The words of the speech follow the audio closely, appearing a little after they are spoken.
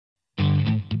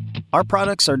Our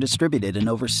products are distributed in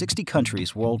over 60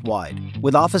 countries worldwide,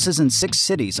 with offices in 6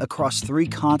 cities across 3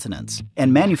 continents,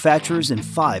 and manufacturers in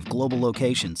 5 global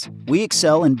locations. We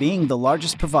excel in being the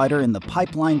largest provider in the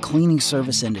pipeline cleaning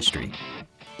service industry.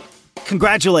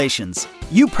 Congratulations!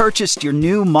 You purchased your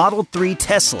new Model 3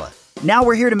 Tesla. Now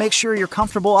we're here to make sure you're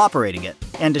comfortable operating it,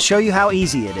 and to show you how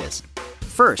easy it is.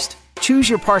 First, choose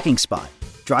your parking spot.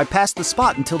 Drive past the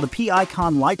spot until the P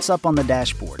icon lights up on the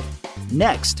dashboard.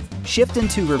 Next, shift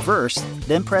into reverse,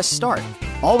 then press start.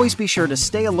 Always be sure to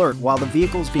stay alert while the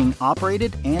vehicle is being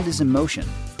operated and is in motion.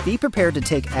 Be prepared to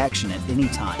take action at any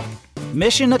time.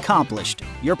 Mission accomplished.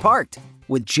 You're parked.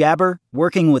 With Jabber,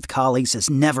 working with colleagues has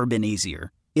never been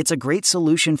easier. It's a great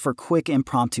solution for quick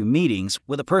impromptu meetings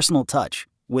with a personal touch.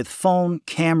 With phone,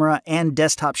 camera, and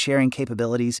desktop sharing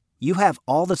capabilities, you have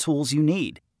all the tools you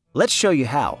need. Let's show you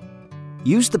how.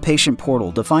 Use the patient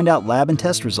portal to find out lab and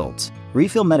test results,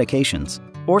 refill medications,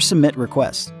 or submit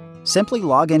requests. Simply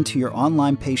log into your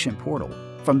online patient portal.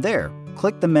 From there,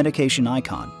 click the medication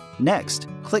icon. Next,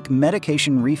 click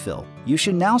Medication Refill. You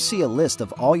should now see a list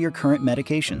of all your current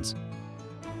medications.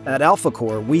 At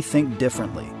AlphaCore, we think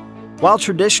differently. While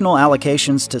traditional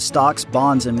allocations to stocks,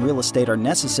 bonds, and real estate are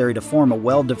necessary to form a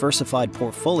well-diversified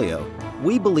portfolio,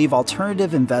 we believe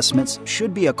alternative investments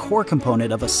should be a core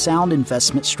component of a sound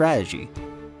investment strategy.